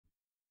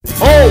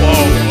Ho, ho,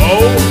 ho!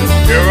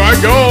 Here I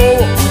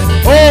go!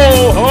 Ho,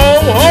 ho,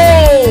 ho!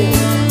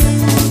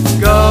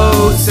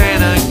 Go,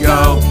 Santa,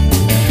 go.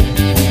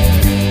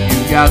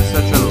 You got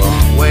such a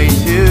long way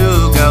to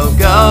go.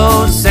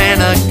 Go,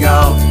 Santa,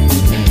 go.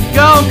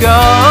 Go,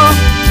 go,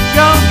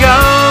 go, go.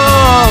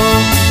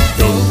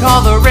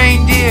 Call the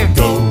reindeer.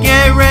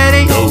 Get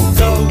ready.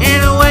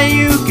 And away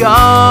you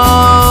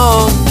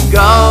go.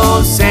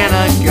 Go,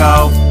 Santa,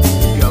 go.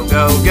 Go,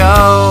 go,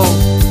 go.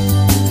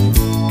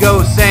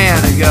 Go,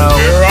 Santa, go.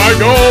 Here I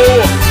go!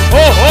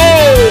 Ho, ho!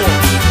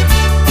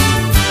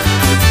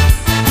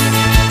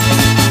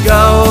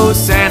 Go,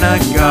 Santa,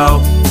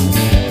 go.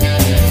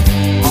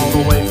 All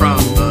the way from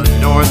the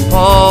North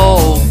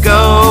Pole.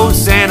 Go,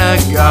 Santa,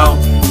 go.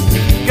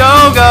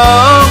 Go,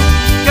 go,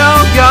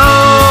 go, go.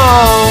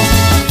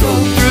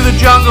 Through the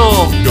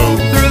jungle,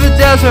 through the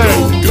desert,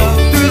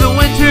 through the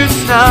winter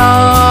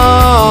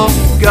snow.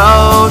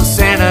 Go,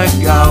 Santa,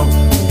 go.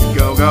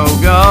 Go, go,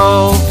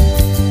 go.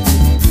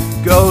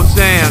 Go,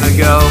 Santa,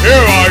 go.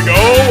 Here I go!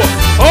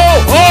 Ho,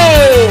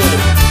 ho!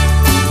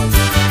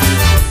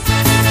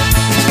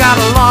 He's got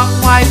a long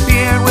white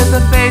beard with a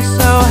face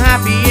so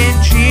happy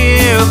and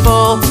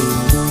cheerful.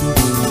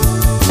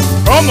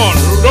 Come on,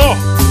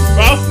 Rudolph!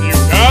 Fasten you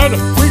can!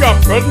 We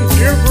got presents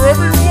here for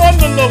everyone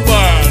in the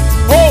land!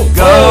 Ho,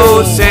 Go,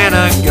 ho!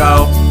 Santa,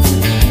 go.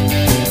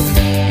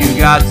 You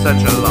got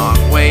such a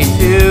long way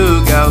to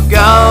go.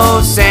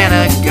 Go,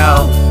 Santa,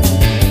 go.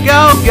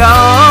 Go,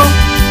 go,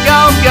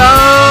 go,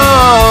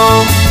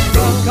 go.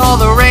 Call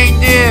the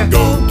reindeer.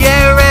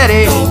 Get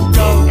ready.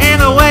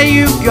 And away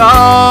you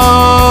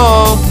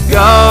go.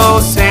 Go,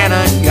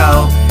 Santa,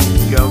 go.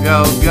 Go,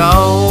 go,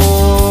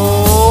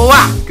 go.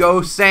 Ah!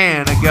 Go,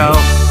 Santa, go.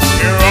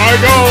 Here I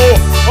go!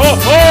 Ho,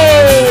 ho!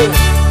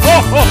 Ho,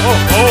 ho, ho,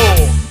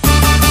 ho!